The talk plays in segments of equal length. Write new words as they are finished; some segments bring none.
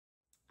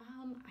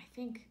I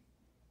think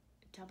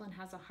Dublin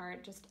Has a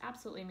Heart just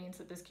absolutely means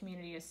that this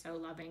community is so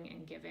loving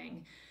and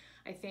giving.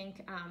 I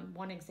think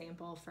one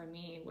example for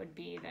me would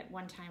be that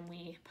one time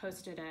we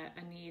posted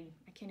a need.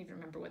 I can't even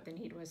remember what the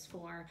need was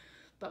for,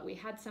 but we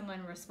had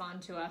someone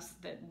respond to us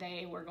that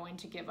they were going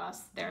to give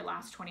us their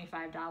last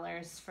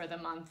 $25 for the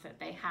month that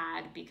they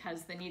had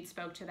because the need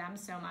spoke to them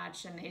so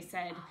much. And they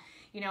said,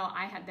 you know,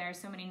 there are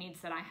so many needs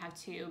that I have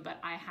too, but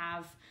I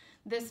have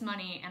this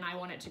money and I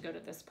want it to go to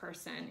this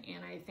person.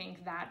 And I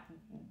think that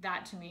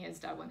to me is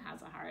Dublin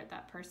Has a Heart.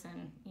 That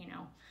person, you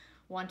know,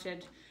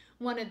 wanted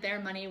their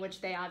money, which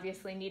they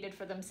obviously needed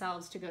for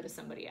themselves, to go to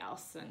somebody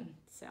else. And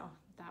so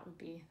that would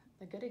be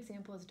a good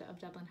example of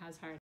Dublin Has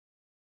Heart.